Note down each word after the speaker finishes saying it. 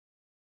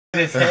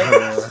his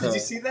head. Did you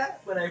see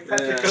that? When I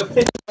passed the cup?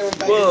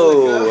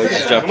 Whoa, I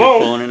just dropped your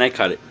phone and I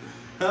caught it.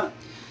 Huh?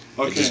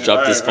 Okay, I just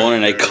dropped this phone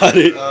and I caught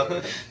it.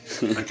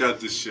 I got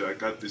this shit. I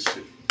got this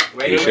shit.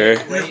 Wait, you sure?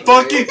 You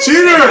fucking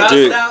cheater!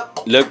 Dude,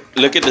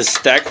 look at the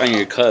stack on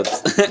your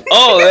cups.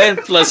 Oh, and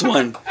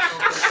 +1.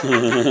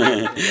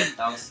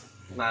 That was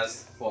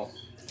nice ball.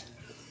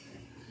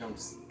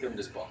 Give him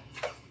this ball.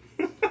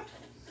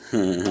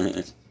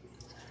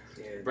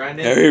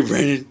 Brandon. Hurry,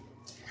 Brandon.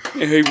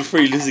 Hurry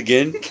before you lose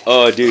again.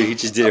 Oh, dude, he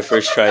just did it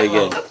first try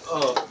again.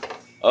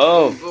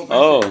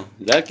 Oh,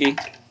 lucky.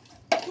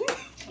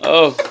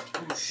 Oh,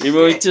 you're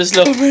moving too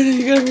slow, Brandon.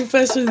 You gotta move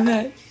faster than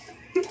that.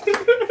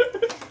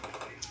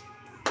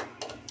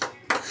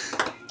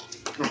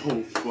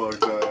 Oh, fuck,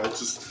 dog.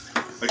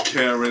 I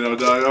can't right now,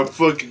 dog. I'm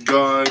fucking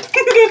gone.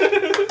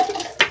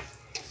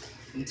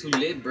 I'm too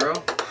lit, bro.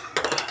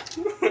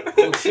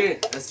 Oh,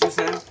 shit. That's too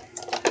sad.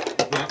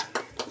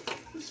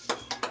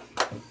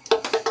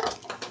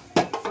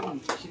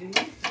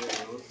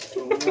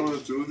 I don't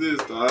want to do this,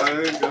 dog. I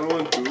don't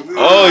want to do this.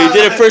 Oh, you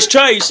did it first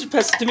try. You should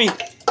pass it to me. I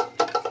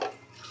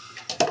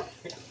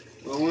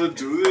don't want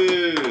to do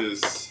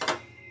this.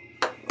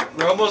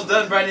 We're almost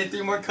done, Brandon.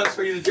 3 more cups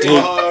for you to drink.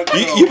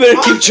 Dude, you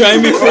better keep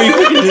trying before you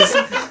finish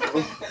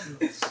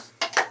this.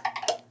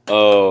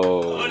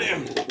 Oh.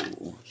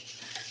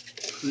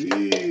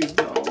 Please,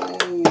 no.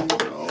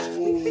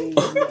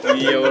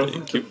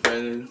 Keep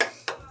Brandon.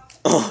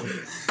 Oh.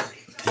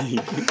 Hey,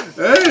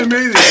 I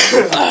made it.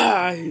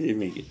 Ah, he didn't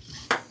make it.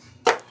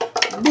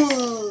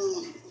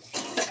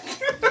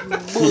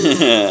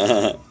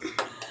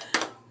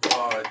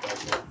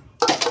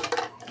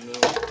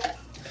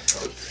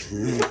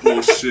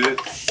 Bullshit.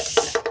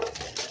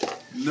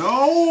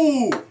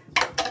 No!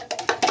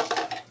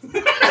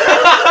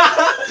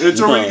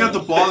 It's already got the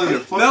ball in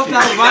it. Fuck Nope, you.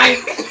 that was mine.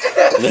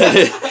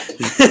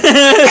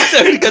 It's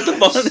already got the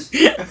ball in it.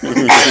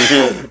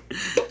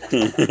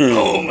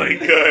 Oh my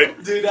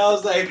god. Dude, that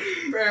was like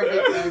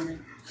perfect timing.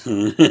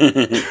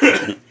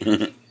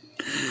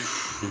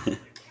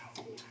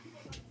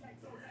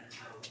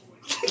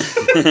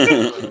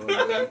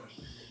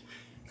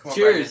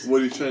 Cheers.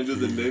 What are you trying to do?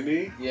 The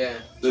nene? Yeah.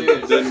 The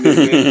Cheers.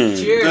 nene?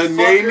 Cheers, The fucker.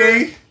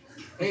 nene?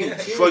 Hey,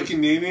 cheers. Fucking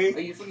nene?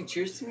 Are you fucking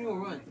cheers to me or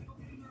what?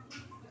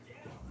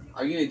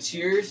 Are you gonna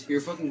cheers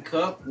your fucking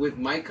cup with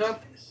my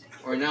cup?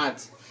 Or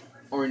not?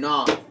 Or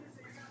not?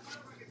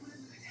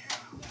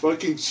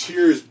 Fucking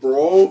cheers,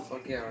 bro.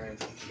 Fuck yeah, alright.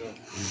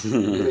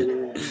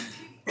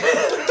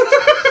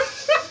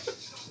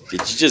 Did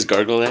you just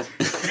gargle that?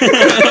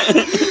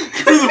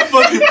 You're the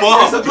fucking ball,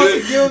 You're supposed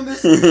to give him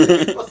this. You're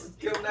supposed to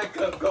give him that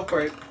cup. Go for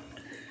it.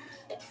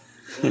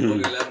 I'm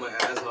gonna laugh my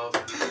ass off.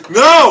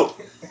 No!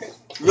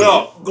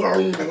 No! No!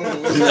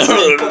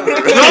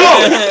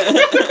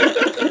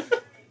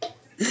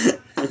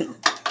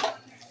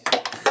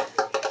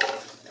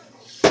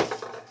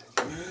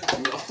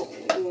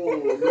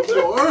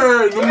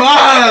 ¡No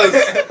más!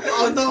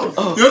 Oh no.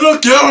 ¡Yo no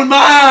quiero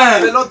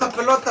más!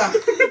 Pelota.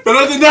 ¡Pero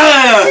de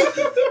nada!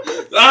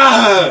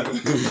 ¡Ah!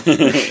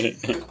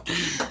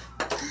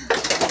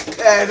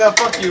 Hey, no,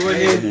 fuck you,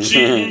 William.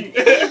 Cheating!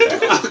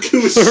 I'll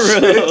give a shit.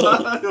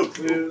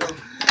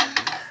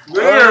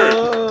 There!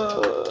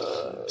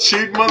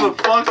 Cheat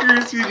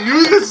motherfuckers! You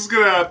knew this was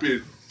gonna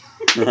happen!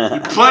 You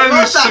planned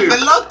this shit!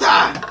 Pelota.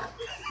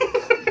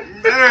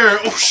 There!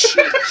 Oh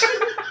shit!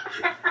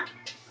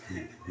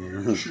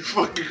 You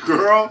fucking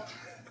girl!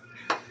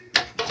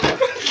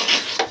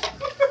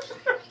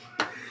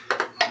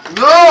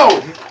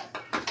 No!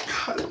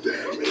 God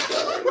damn it!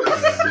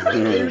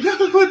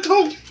 What the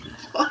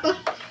fuck?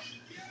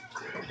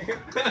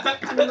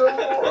 No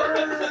more!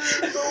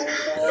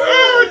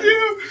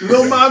 No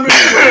mames!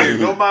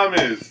 No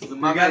mames! You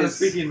gotta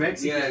speak in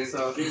Mexican,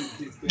 so.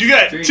 You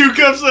got 2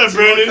 cups left,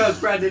 Brandon! Cups,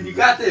 Brandon. You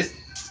got this.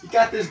 You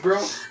got this, bro.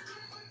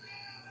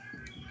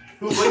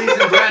 Who believes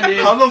in Brandon?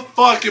 How the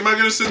fuck am I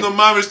gonna send no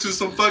mames to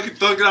some fucking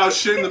thugging out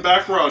shit in the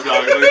background,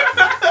 dog?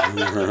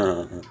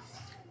 Like,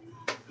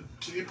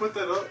 can you put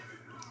that up?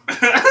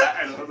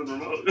 I don't have the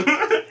remote.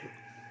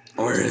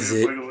 Where is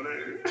it?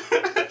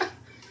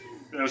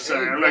 I'm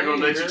sorry, I'm not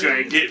gonna let you try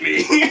and get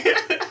me.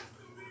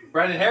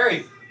 Brandon,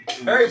 hurry,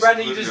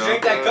 Brandon. You just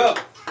drank that cup.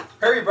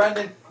 Hurry,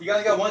 Brandon. You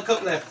only got 1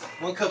 cup left.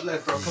 1 cup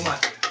left, bro. Come on.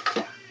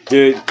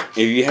 Dude, if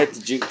you had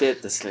to drink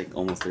that, that's like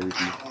almost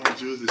everything. I don't want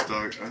to do this,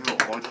 dog. I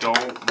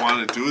don't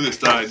want to do this,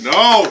 dog.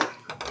 No!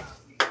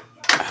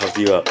 I'll help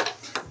you up.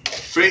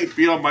 Fate,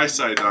 be on my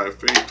side, dog.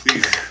 Fate,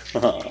 please.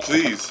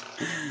 Please.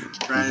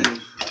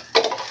 Brandon.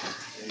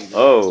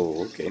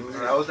 Oh, okay.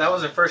 That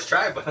was the first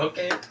try, but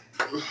okay.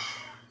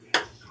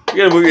 You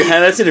gotta move your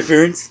hand, that's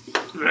interference.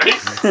 Right?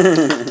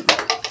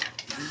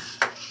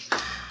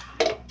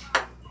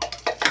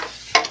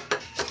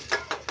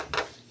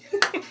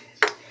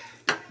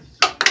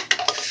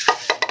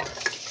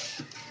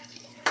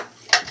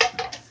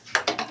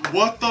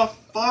 What the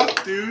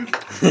fuck, dude?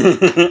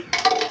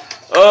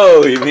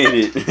 Oh, he made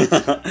it.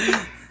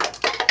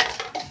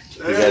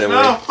 Hey,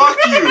 no, fuck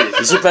you.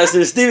 You should pass it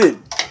to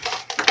Steven.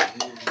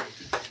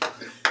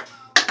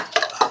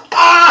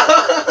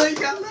 Ah!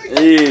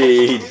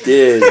 He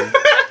did. You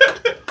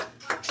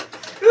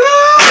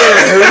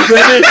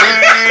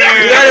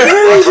gotta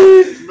hurry,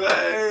 dude.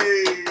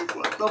 Man,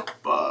 what the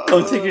fuck?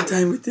 Don't take your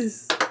time with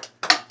this.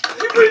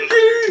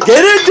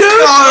 Get it, dude!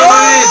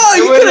 Oh,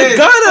 you could have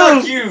got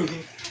him! Fuck you!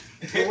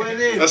 It went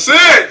in. That's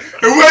it!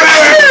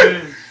 It went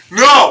in!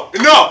 No,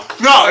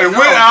 it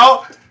went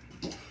out.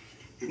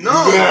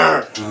 No.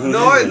 There.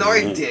 No,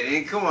 it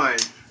didn't. Come on.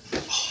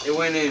 It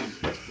went in.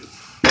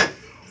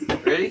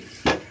 Ready?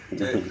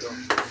 There you go.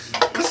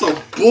 That's some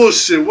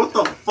bullshit. What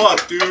the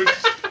fuck, dude?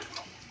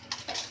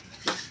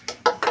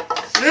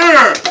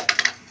 Yeah!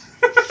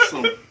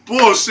 Some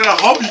bullshit. I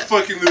hope you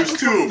fucking lose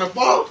too. The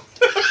ball.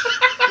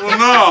 Well,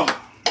 no.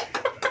 I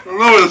don't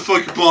know where the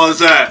fucking ball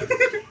is at.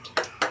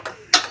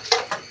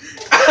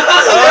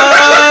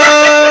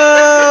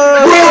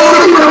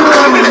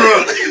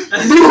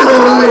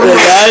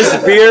 That's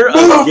beer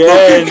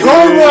again.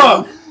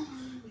 Karma!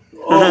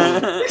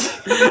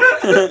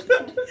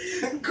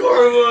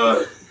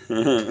 Karma.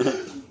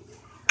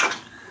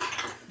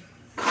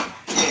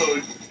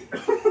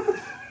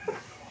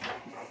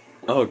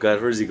 Oh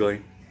god, where's he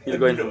going? He's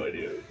going. No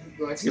idea.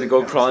 He's gonna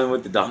go crawling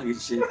with the dog and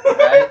shit.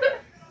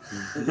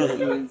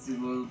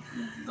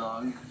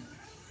 Dog.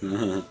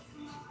 That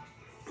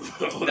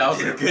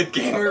was a good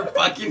game. We're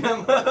fucking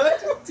them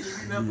up.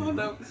 Teaming up on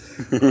them.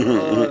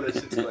 Oh, that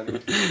shit's funny.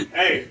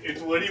 Hey,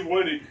 it's what he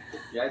wanted.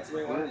 Yeah, it's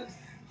what I wanted.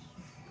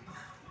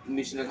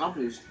 Mission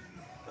accomplished.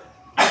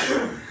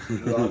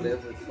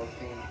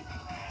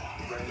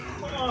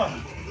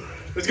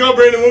 Let's go,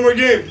 Brandon. One more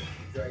game.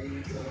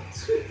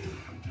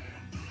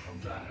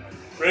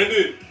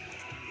 Brandon.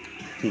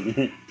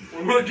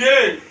 One more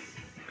game.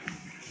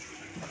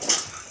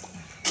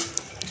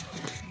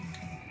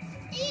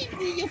 Hey,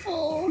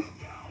 beautiful.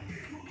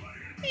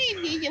 Hey,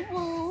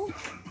 beautiful.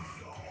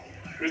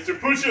 Mr.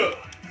 Push-Up.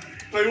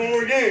 Play one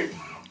more game.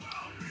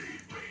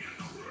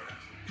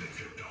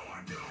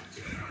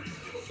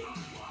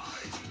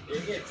 You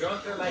get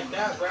drunker like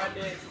that,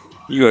 Brandon.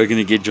 You are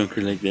gonna get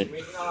drunker like that.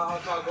 Making all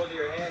alcohol go to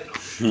your head.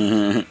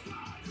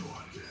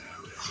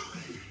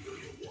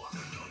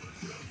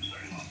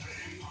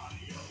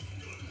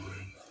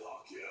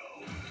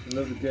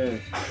 Another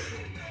game.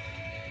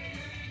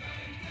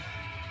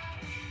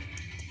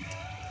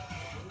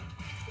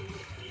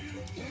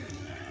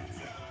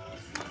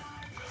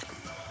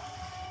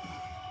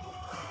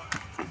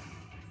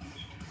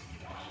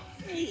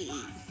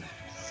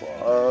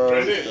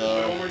 Brandon,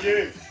 play one more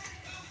game.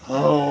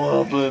 Oh,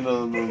 I'll play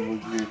another one more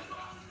game.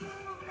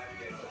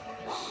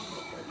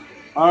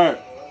 Alright.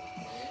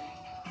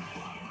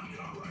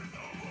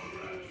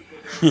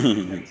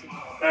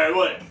 Alright,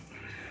 what?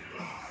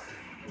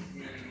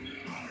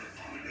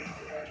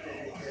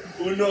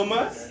 Uno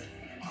más?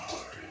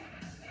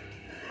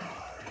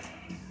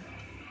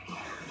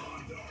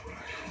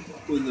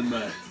 Uno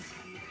más.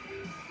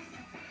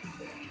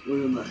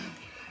 Uno más.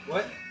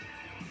 What?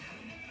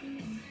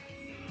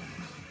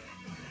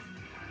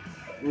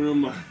 Uno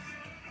más.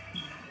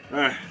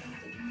 Alright.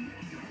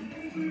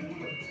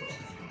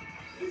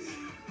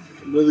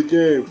 Another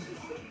game.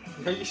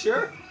 Are you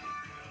sure?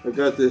 I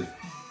got this.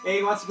 Hey,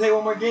 he wants to play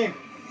one more game.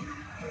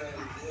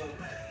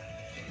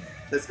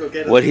 Let's go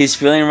get him. What he's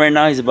feeling right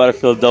now, he's about to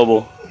feel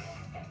double.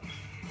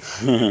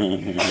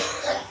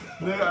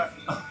 Nigga,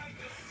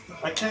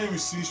 I can't even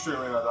see straight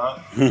right now,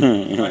 dog.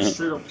 I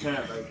straight up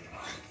can't.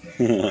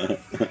 Like,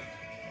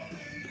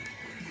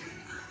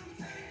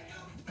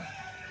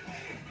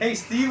 Hey,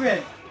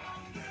 Steven.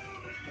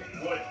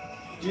 what?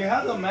 Do you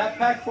have the map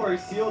pack for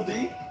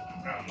COD?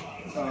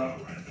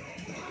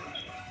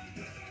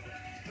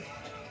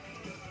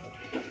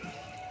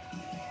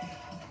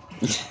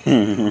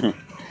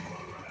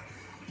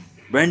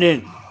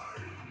 Brendan,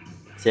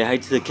 say hi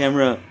to the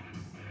camera.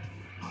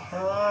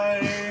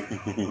 Hi.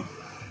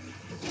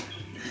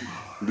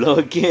 Blow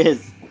a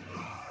kiss.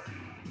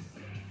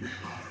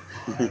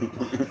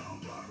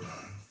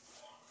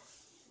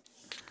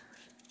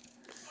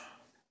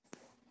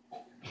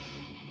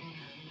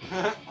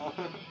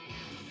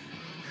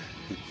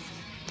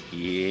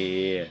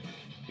 Yeah,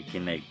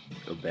 looking like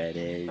a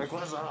badass.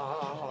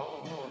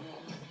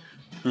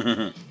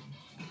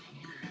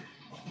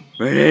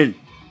 Brendan,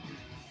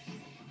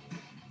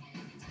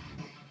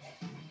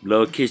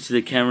 blow a kiss to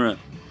the camera.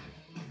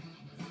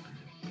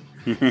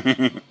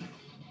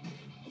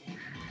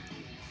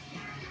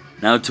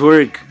 Now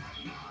twerk.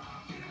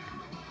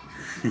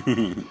 I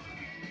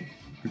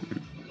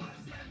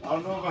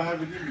don't know if I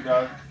have it in me,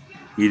 dog.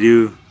 You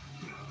do.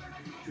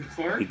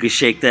 Twerk? You can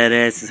shake that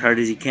ass as hard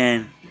as you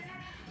can.